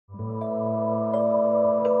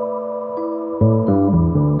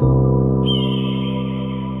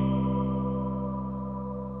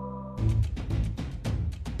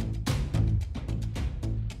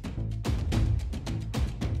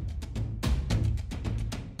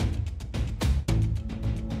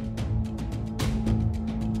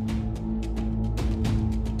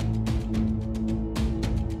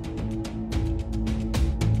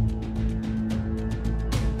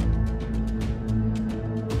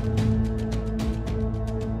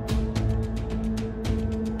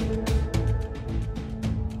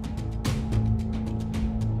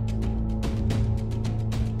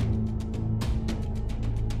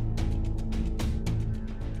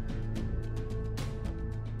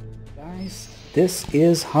This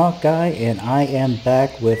is Hawkeye, and I am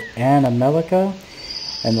back with Animallica.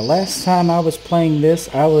 And the last time I was playing this,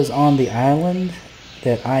 I was on the island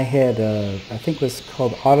that I had, I think it was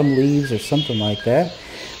called Autumn Leaves or something like that.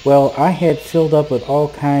 Well, I had filled up with all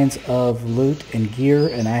kinds of loot and gear,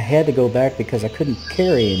 and I had to go back because I couldn't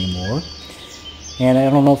carry anymore. And I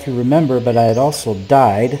don't know if you remember, but I had also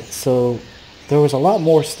died, so there was a lot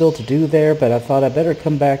more still to do there, but I thought I better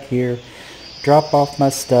come back here, drop off my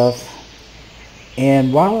stuff.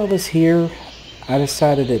 And while I was here, I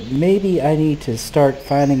decided that maybe I need to start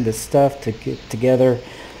finding the stuff to get together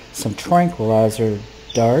some tranquilizer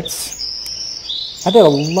darts. I did a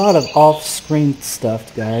lot of off-screen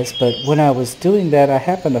stuff, guys, but when I was doing that, I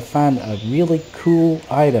happened to find a really cool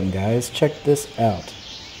item, guys. Check this out.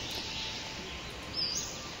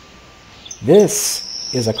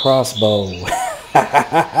 This is a crossbow.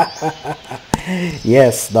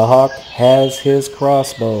 Yes, the Hawk has his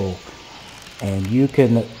crossbow. And you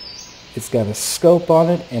can, it's got a scope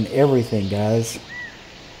on it and everything, guys.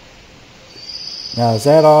 Now, is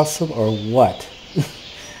that awesome or what?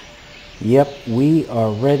 Yep, we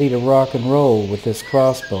are ready to rock and roll with this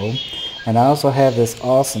crossbow. And I also have this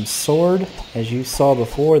awesome sword. As you saw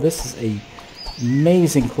before, this is a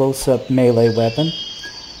amazing close-up melee weapon.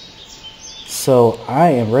 So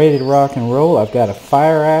I am ready to rock and roll. I've got a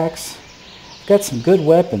fire axe. I've got some good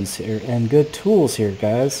weapons here and good tools here,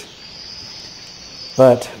 guys.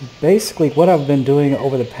 But basically what I've been doing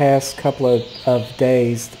over the past couple of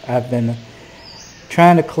days, I've been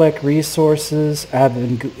trying to collect resources. I've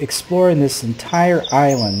been exploring this entire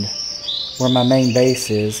island where my main base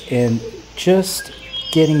is and just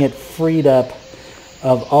getting it freed up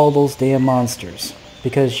of all those damn monsters.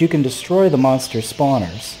 Because you can destroy the monster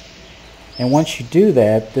spawners. And once you do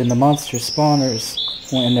that, then the monster spawners,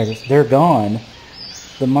 when they're gone,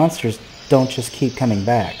 the monsters don't just keep coming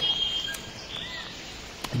back.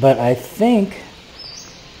 But I think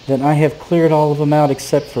that I have cleared all of them out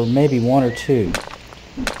except for maybe one or two.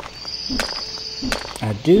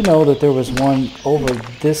 I do know that there was one over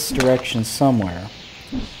this direction somewhere.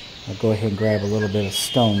 I'll go ahead and grab a little bit of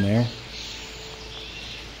stone there.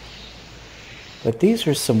 But these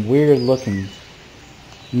are some weird looking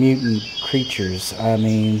mutant creatures. I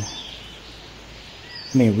mean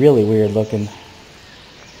really weird looking.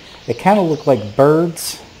 They kind of look like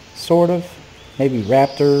birds, sort of. Maybe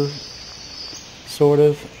raptor, sort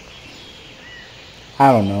of.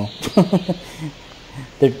 I don't know.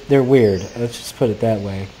 they're weird. Let's just put it that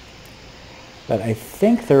way. But I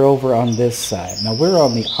think they're over on this side. Now we're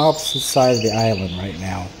on the opposite side of the island right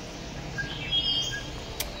now.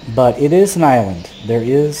 But it is an island.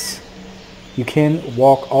 You can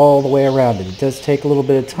walk all the way around it. It does take a little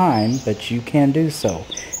bit of time, but you can do so.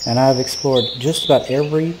 And I've explored just about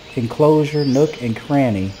every enclosure, nook, and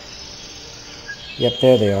cranny. Yep,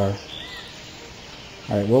 there they are.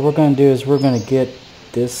 Alright, what we're going to do is we're going to get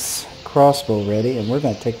this crossbow ready and we're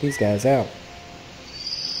going to take these guys out.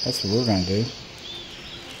 That's what we're going to do.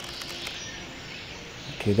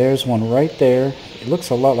 Okay, there's one right there. It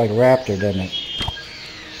looks a lot like a raptor, doesn't it?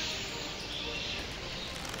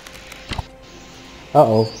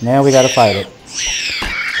 Uh-oh, now we got to fight it.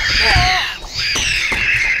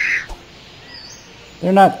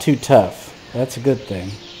 They're not too tough. That's a good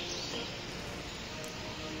thing.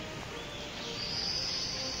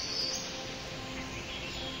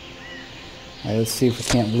 Alright, let's see if we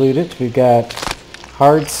can't loot it. We've got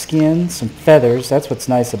hard skin, some feathers. That's what's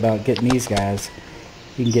nice about getting these guys.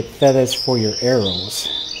 You can get feathers for your arrows.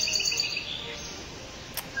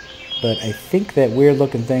 But I think that weird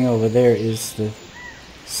looking thing over there is the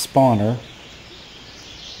spawner.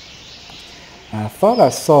 I thought I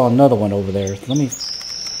saw another one over there. Let me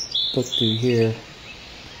look through here.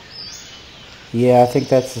 Yeah, I think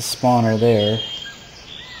that's the spawner there.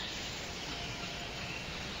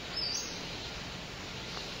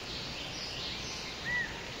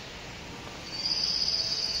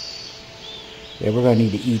 Yeah, we're going to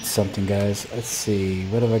need to eat something, guys. Let's see.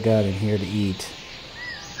 What have I got in here to eat?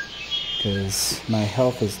 Because my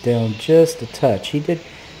health is down just a touch. He did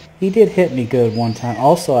hit me good one time.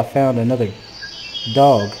 Also, I found another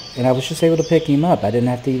dog, and I was just able to pick him up. I didn't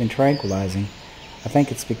have to even tranquilize him. I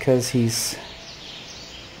think it's because he's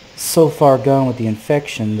so far gone with the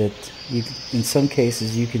infection that in some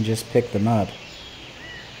cases you can just pick them up.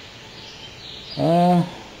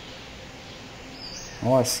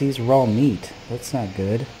 All I see is raw meat. That's not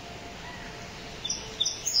good.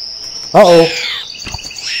 Uh-oh.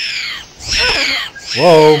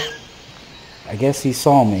 Whoa. I guess he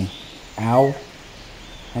saw me. Ow.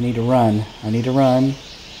 I need to run. I need to run.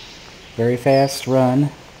 Very fast run.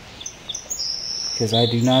 Because I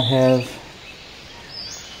do not have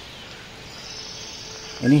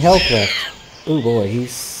any health left. Oh boy,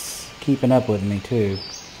 he's keeping up with me too.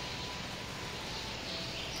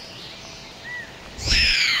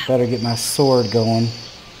 Better get my sword going.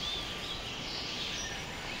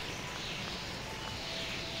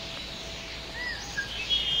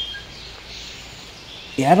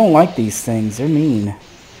 Yeah, I don't like these things. They're mean.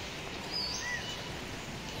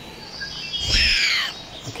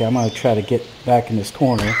 Okay, I'm going to try to get back in this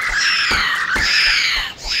corner.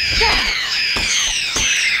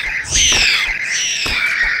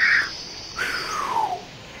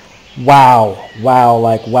 Wow. Wow,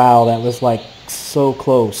 like, wow, that was like so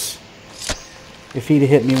close. If he'd have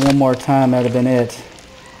hit me one more time, that'd have been it.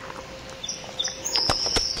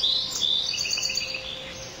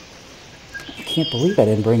 I can't believe I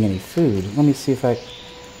didn't bring any food. Let me see if let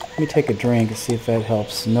me take a drink and see if that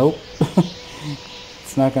helps. Nope.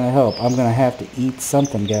 It's not going to help. I'm going to have to eat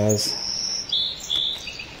something, guys.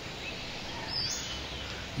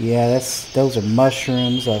 Yeah, those are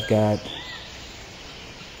mushrooms. I've got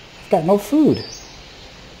no food.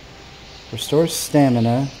 Restores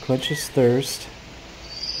stamina, quenches thirst.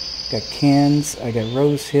 Got cans. I got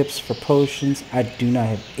rose hips for potions. I do not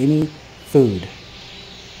have any food.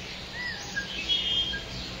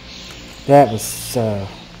 That was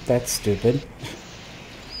that's stupid.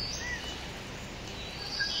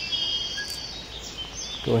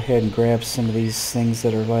 Go ahead and grab some of these things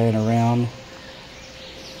that are laying around.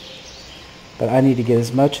 But I need to get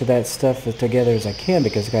as much of that stuff together as I can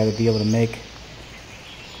because I got to be able to make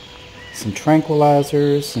some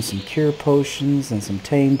tranquilizers and some cure potions and some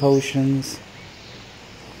tame potions.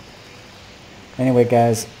 Anyway,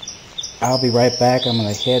 guys, I'll be right back. I'm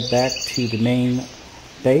going to head back to the main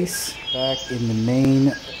base. Back in the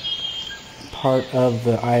main part of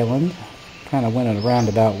the island. Kind of went a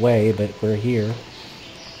roundabout way, but we're here.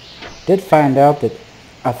 Did find out that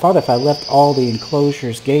I thought if I left all the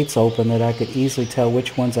enclosures gates open that I could easily tell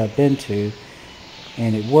which ones I've been to,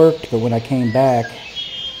 and it worked, but when I came back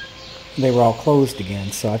they were all closed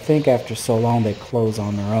again. So I think after so long they close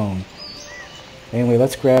on their own. Anyway,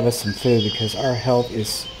 let's grab us some food because our health is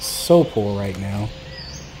so poor right now.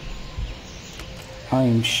 I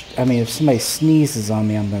mean, if somebody sneezes on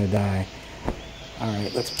me, I'm going to die.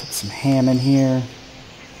 Alright, let's put some ham in here.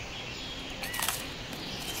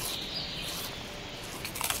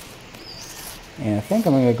 And I think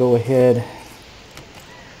I'm going to go ahead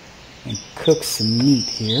and cook some meat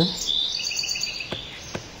here.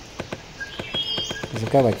 Because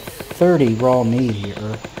I've got like 30 raw meat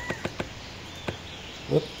here.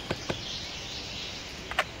 Whoop.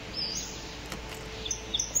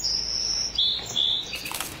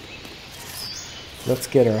 Let's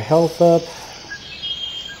get our health up.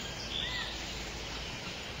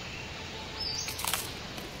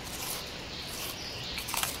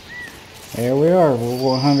 There we are,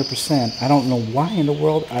 we're 100%. I don't know why in the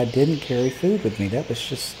world I didn't carry food with me. That was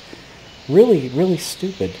just really, really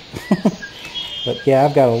stupid. But yeah,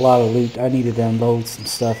 I've got a lot of loot. I needed to unload some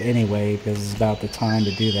stuff anyway because it's about the time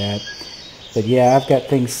to do that. But yeah, I've got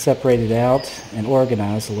things separated out and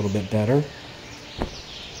organized a little bit better.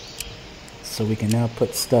 So we can now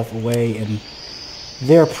put stuff away in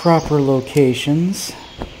their proper locations.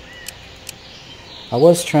 I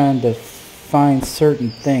was trying to find certain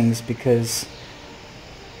things because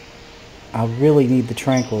I really need the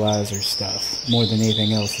tranquilizer stuff more than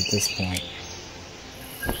anything else at this point.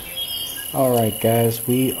 Alright guys,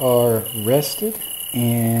 we are rested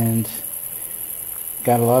and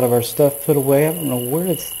got a lot of our stuff put away. I don't know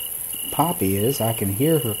where Poppy is. I can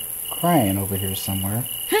hear her crying over here somewhere.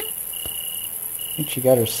 I think she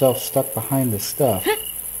got herself stuck behind the stuff.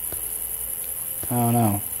 I don't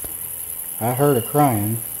know. I heard her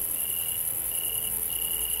crying.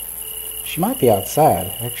 She might be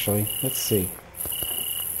outside, actually. Let's see.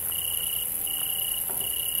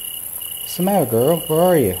 What's the matter, girl? Where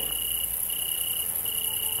are you?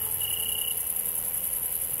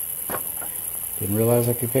 Didn't realize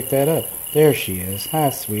I could pick that up. There she is. Hi,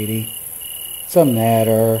 sweetie. What's the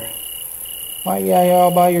matter? Why you all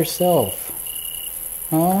by yourself?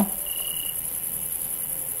 Huh?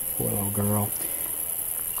 Poor little girl.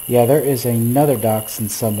 Yeah, there is another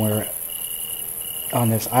dachshund somewhere on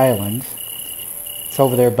this island. It's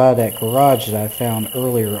over there by that garage that I found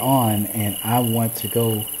earlier on, and I want to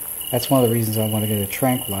go. That's one of the reasons I want to get a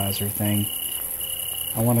tranquilizer thing.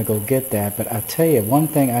 I want to go get that, but I tell you, one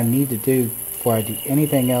thing I need to do before I do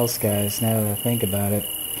anything else, guys, now that I think about it,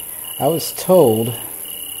 I was told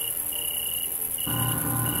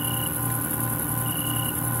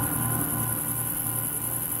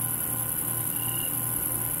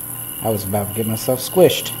I was about to get myself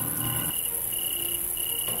squished.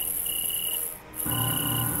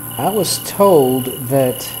 I was told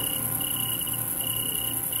that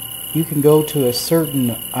you can go to a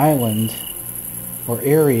certain island or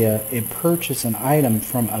area and purchase an item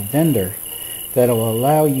from a vendor that will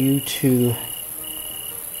allow you to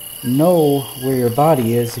know where your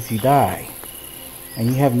body is if you die. And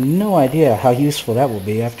you have no idea how useful that will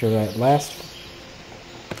be after that last.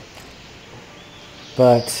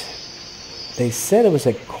 But they said it was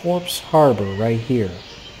at Corpse Harbor right here.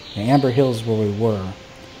 The Amber Hills where we were.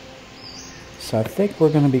 So I think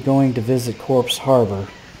we're going to be going to visit Corpse Harbor.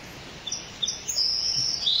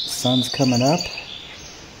 Sun's coming up.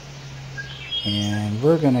 And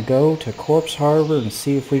we're going to go to Corpse Harbor and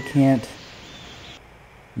see if we can't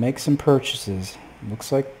make some purchases.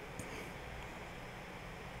 Looks like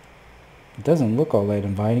it doesn't look all that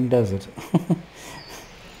inviting, does it?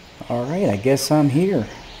 Alright, I guess I'm here.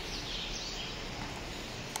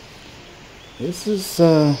 This is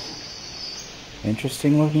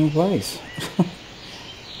interesting looking place.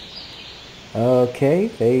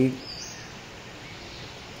 Okay,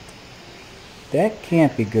 that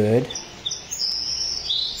can't be good.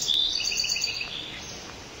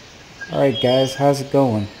 Alright guys, how's it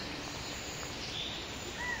going?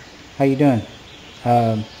 How you doing?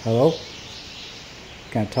 Hello?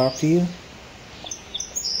 Can I talk to you?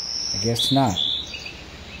 I guess not.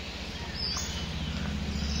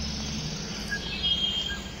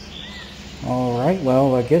 Alright,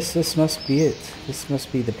 well, I guess this must be it. This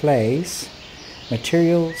must be the place.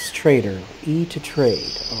 Materials Trader. E to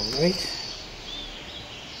trade. Alright.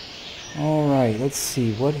 Alright, let's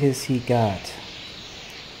see. What has he got?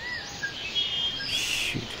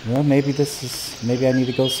 Shoot. Well, maybe this is... Maybe I need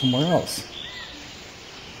to go somewhere else.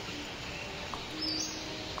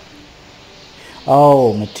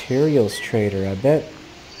 Oh, Materials Trader. I bet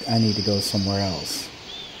I need to go somewhere else.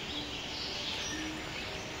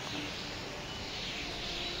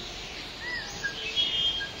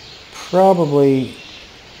 Probably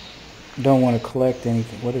don't want to collect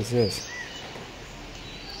anything. What is this?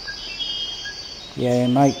 Yeah, it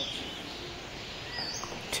might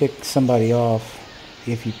tick somebody off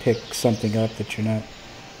if you pick something up that you're not.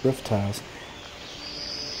 Roof tiles.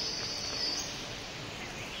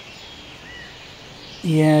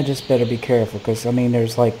 Yeah, just better be careful, because I mean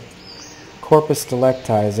there's like corpus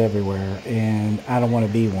delicti everywhere, and I don't want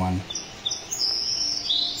to be one.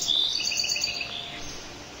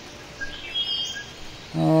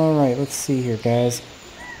 Alright, let's see here, guys.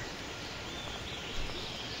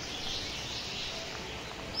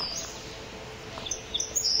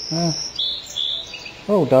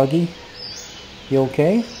 Oh, doggy. You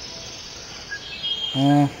okay?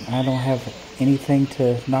 I don't have anything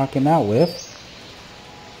to knock him out with.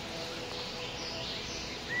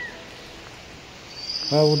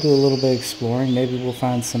 Well, we'll do a little bit of exploring. Maybe we'll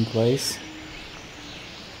find some place.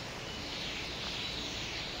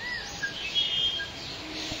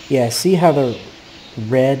 Yeah, see how they're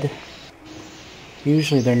red?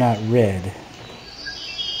 Usually they're not red.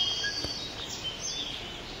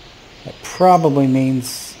 That probably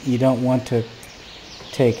means you don't want to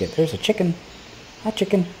take it. There's a chicken. Hi,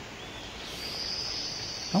 chicken.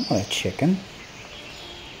 I want a chicken.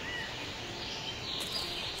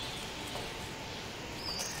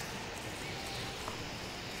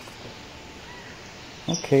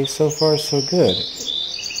 Okay, so far so good.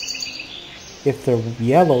 If they're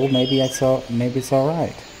yellow, maybe it's all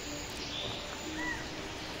right.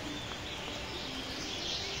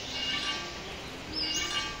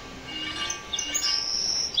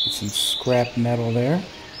 Some scrap metal there.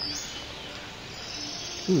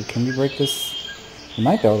 Ooh, can we break this? We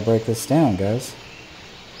might be able to break this down, guys.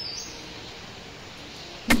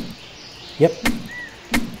 Yep.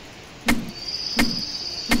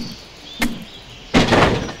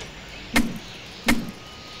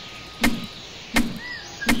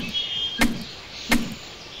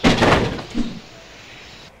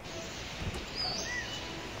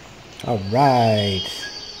 Alright.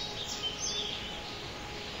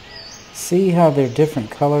 See how they're different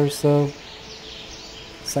colors though?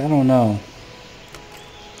 So I don't know.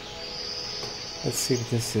 Let's see what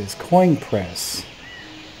this is. Coin press.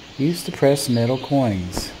 Used to press metal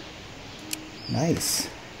coins. Nice.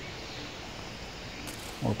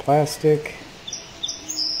 More plastic.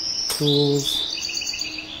 Tools.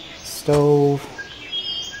 Stove.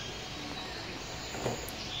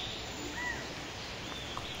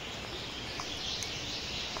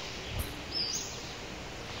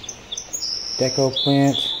 Deco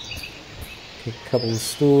plant. Take a couple of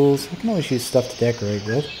stools. I can always use stuff to decorate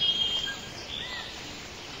with.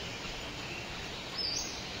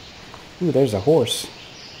 Ooh, there's a horse.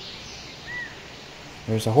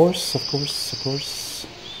 There's a horse, of course, of course.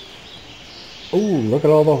 Ooh, look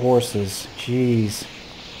at all the horses. Jeez.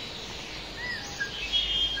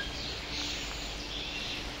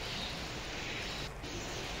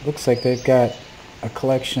 Looks like they've got a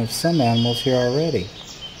collection of some animals here already.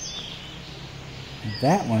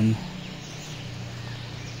 That one.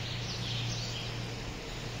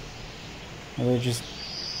 Are they just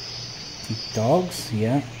dogs?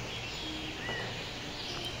 Yeah.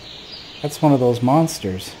 That's one of those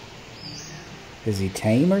monsters. Is he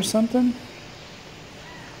tame or something?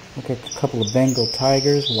 Look at a couple of Bengal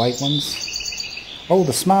tigers, white ones. Oh,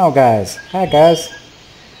 the smile guys. Hi guys.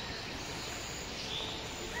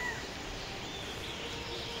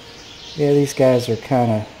 Yeah, these guys are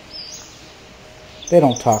kind of... they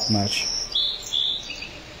don't talk much.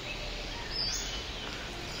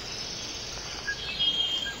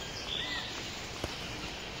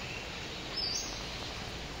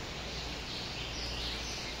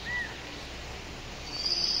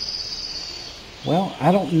 Well,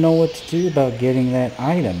 I don't know what to do about getting that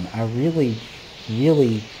item. I really,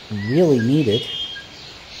 really, really need it.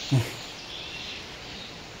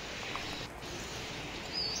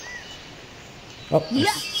 Oh,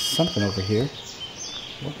 there's something over here.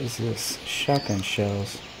 What is this? Shotgun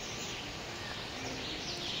shells.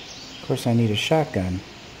 Of course I need a shotgun.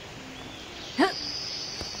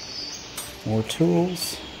 More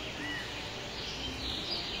tools.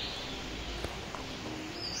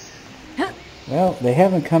 Well, they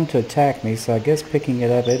haven't come to attack me, so I guess picking it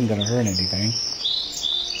up isn't going to hurt anything.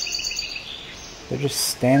 They're just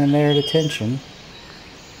standing there at attention.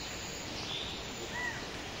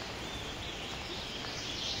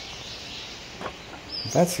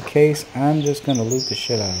 If that's the case, I'm just going to loot the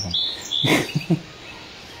shit out of them.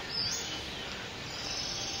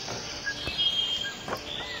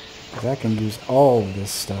 Because I can use all of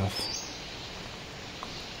this stuff.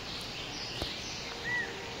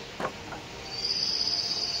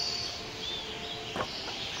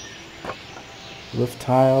 Roof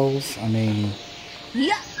tiles, I mean...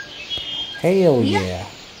 yeah. Hell yeah.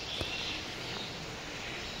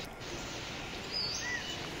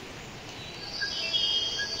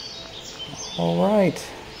 Alright.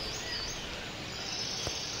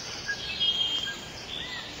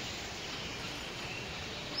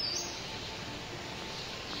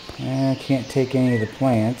 I can't take any of the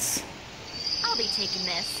plants. I'll be taking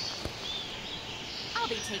this. I'll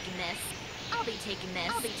be taking this. I'll be taking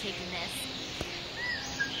this. I'll be taking this.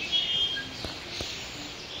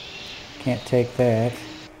 Can't take that.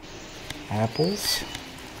 Apples.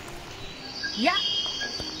 Yeah.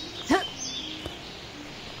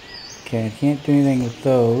 Okay, I can't do anything with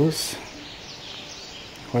those.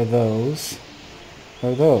 Or those.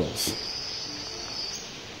 Or those.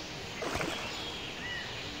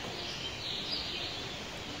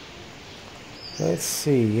 Let's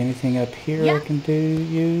see. Anything up here I can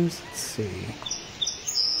use? Let's see.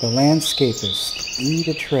 The landscapist. E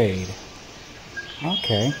to trade.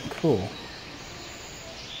 Okay, cool.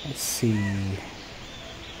 Let's see.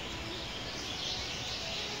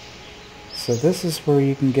 So this is where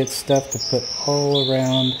you can get stuff to put all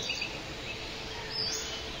around.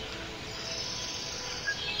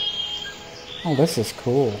 Oh, this is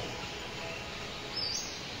cool.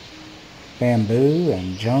 Bamboo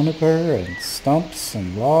and juniper and stumps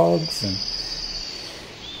and logs and...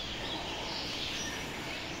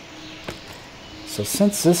 So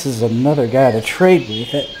since this is another guy to trade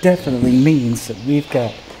with, that definitely means that we've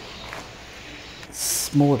got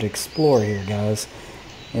more to explore here, guys.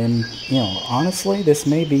 And, you know, honestly, this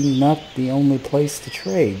may be not the only place to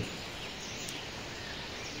trade.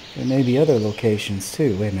 There may be other locations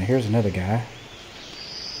too. Wait a minute, here's another guy.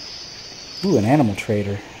 Ooh, an animal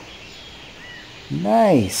trader.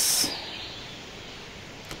 Nice.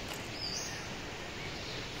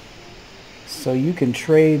 So you can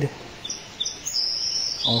trade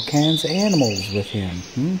all kinds of animals with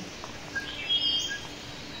him.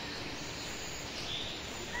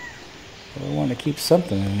 I want to keep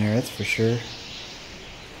something in there, that's for sure.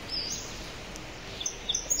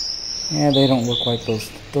 Yeah, they don't look like those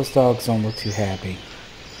dogs don't look too happy.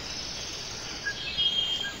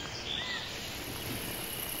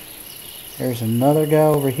 There's another guy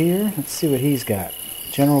over here. Let's see what he's got.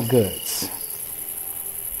 General goods.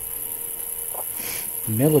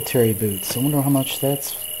 Military boots. I wonder how much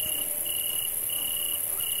that's.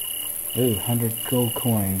 Ooh, 100 gold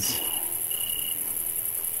coins.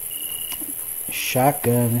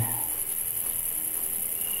 Shotgun.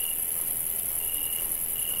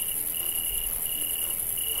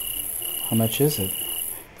 How much is it?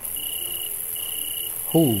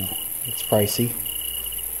 Ooh, it's pricey.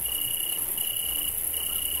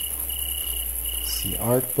 Let's see,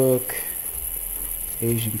 art book,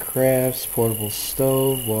 Asian crafts, portable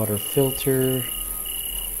stove, water filter.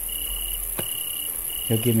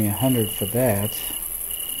 He'll give me 100 for that.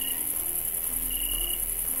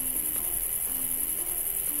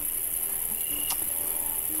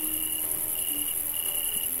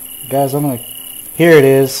 Guys, here it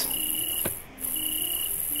is.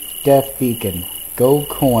 Death beacon. Gold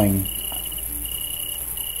coin.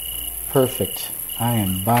 Perfect. I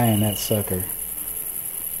am buying that sucker.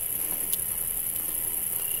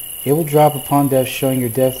 It will drop upon death, showing your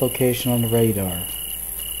death location on the radar.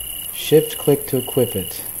 Shift click to equip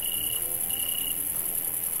it.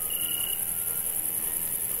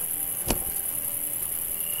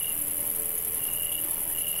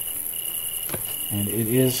 And it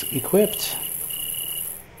is equipped.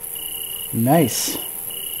 Nice.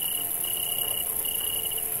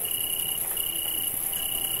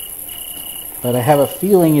 But I have a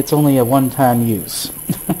feeling it's only a one-time use.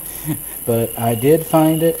 But I did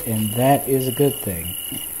find it, and that is a good thing.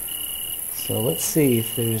 So let's see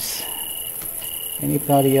if there's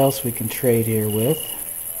anybody else we can trade here with.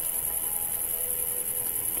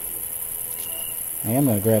 I am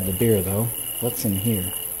going to grab the beer, though. What's in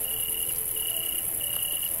here?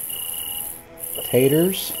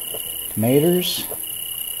 Taters, tomatoes.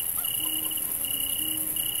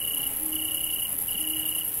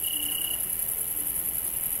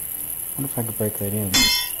 I wonder if I could break that in.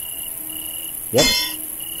 Yep.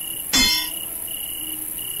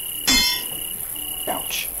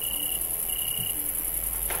 Ouch.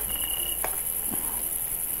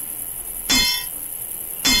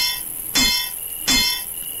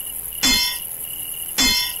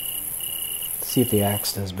 Let's see if the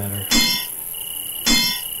axe does better.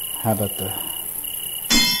 How about the...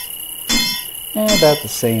 about the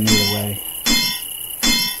same either way.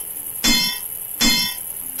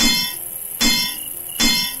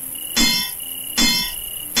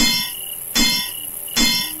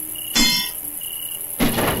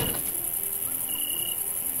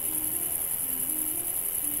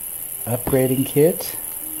 Upgrading kit.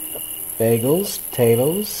 Bagels,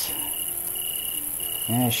 potatoes.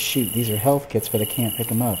 Ah, shoot, these are health kits, but I can't pick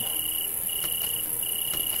them up.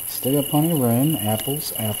 Still got plenty of room.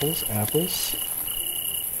 Apples, apples, apples.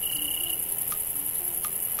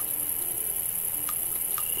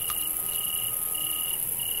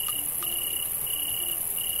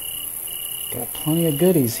 Got plenty of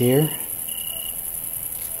goodies here.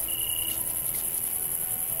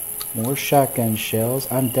 More shotgun shells.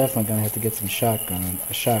 I'm definitely going to have to get a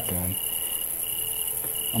shotgun.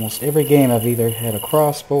 Almost every game I've either had a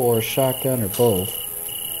crossbow or a shotgun or both.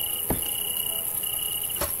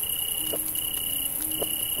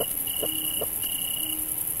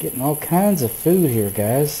 Getting all kinds of food here,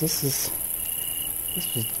 guys. This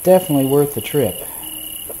was definitely worth the trip.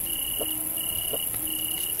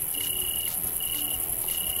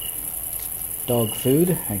 Dog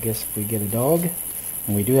food. I guess if we get a dog.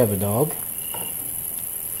 And we do have a dog.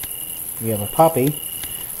 We have a Poppy.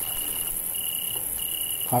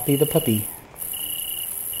 Poppy the puppy.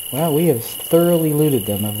 Well, we have thoroughly looted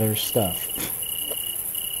them of their stuff.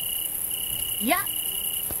 Yeah.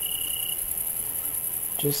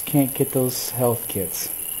 Just can't get those health kits.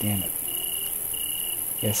 Damn it.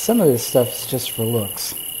 Yeah, some of this stuff is just for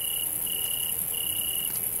looks.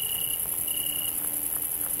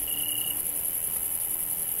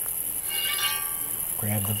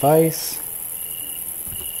 Grab the vice.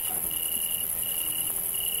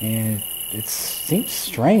 And it seems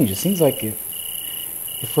strange. It seems like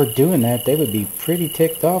if we're doing that, they would be pretty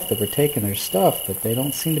ticked off that we're taking their stuff, but they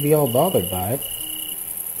don't seem to be all bothered by it.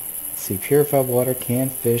 Let's see, purified water,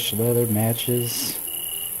 canned fish, leather, matches,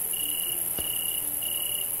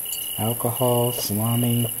 alcohol,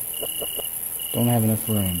 salami. Don't have enough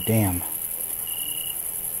room. Damn.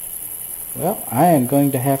 Well, I am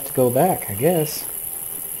going to have to go back, I guess.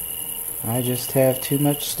 I just have too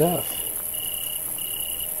much stuff.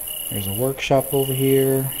 There's a workshop over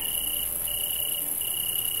here.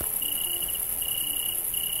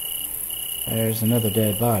 There's another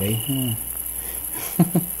dead body.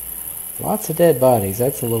 Lots of dead bodies.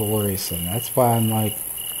 That's a little worrisome. That's why I'm like,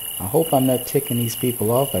 I hope I'm not ticking these people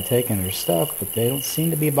off by taking their stuff, but they don't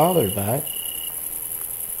seem to be bothered by it.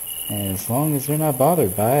 And as long as they're not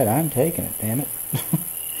bothered by it, I'm taking it, damn it.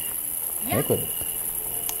 Heck with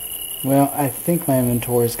it. Well, I think my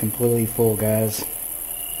inventory is completely full, guys.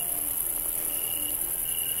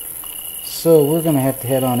 So we're going to have to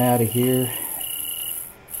head on out of here.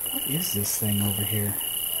 What is this thing over here?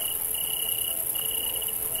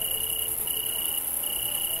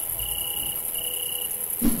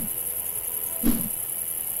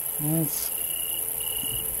 That's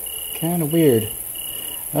kind of weird.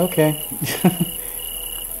 Okay.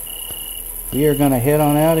 We are going to head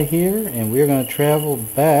on out of here, and we're going to travel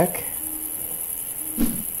back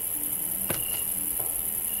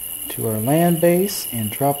to our land base and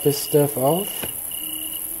drop this stuff off.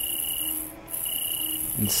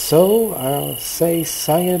 And so I'll say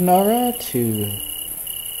sayonara to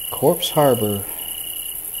Corpse Harbor.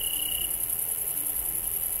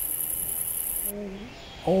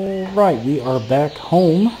 Alright, we are back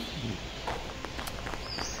home.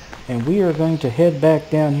 And we are going to head back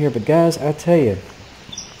down here. But guys, I tell you,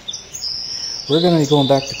 we're going to be going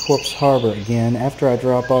back to Corpse Harbor again after I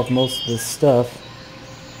drop off most of this stuff.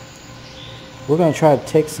 We're going to try to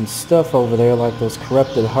take some stuff over there, like those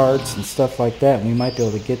corrupted hearts and stuff like that. And we might be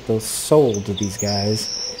able to get those sold to these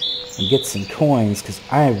guys and get some coins, because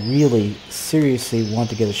I really seriously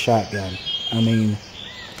want to get a shotgun. I mean,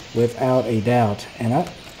 without a doubt. And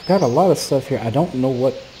I've got a lot of stuff here. I don't know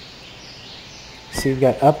what. See, we've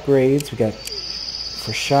got upgrades. We got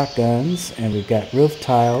for shotguns, and we've got roof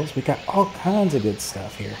tiles. We've got all kinds of good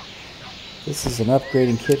stuff here. This is an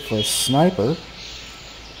upgrading kit for a sniper.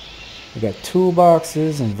 We got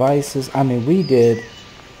toolboxes and vices. I mean, we did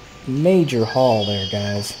major haul there,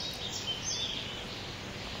 guys.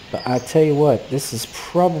 But I tell you what, this is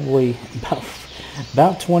probably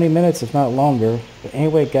about 20 minutes, if not longer. But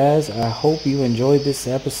anyway, guys, I hope you enjoyed this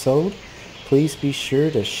episode. Please be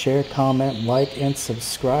sure to share, comment, like, and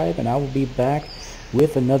subscribe. And I will be back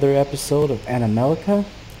with another episode of Animallica.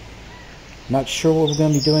 Not sure what we're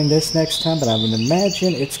going to be doing this next time, but I would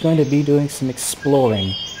imagine it's going to be doing some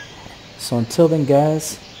exploring. So until then,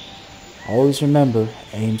 guys, always remember,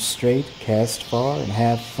 aim straight, cast far, and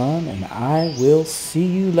have fun, and I will see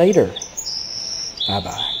you later.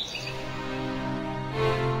 Bye-bye.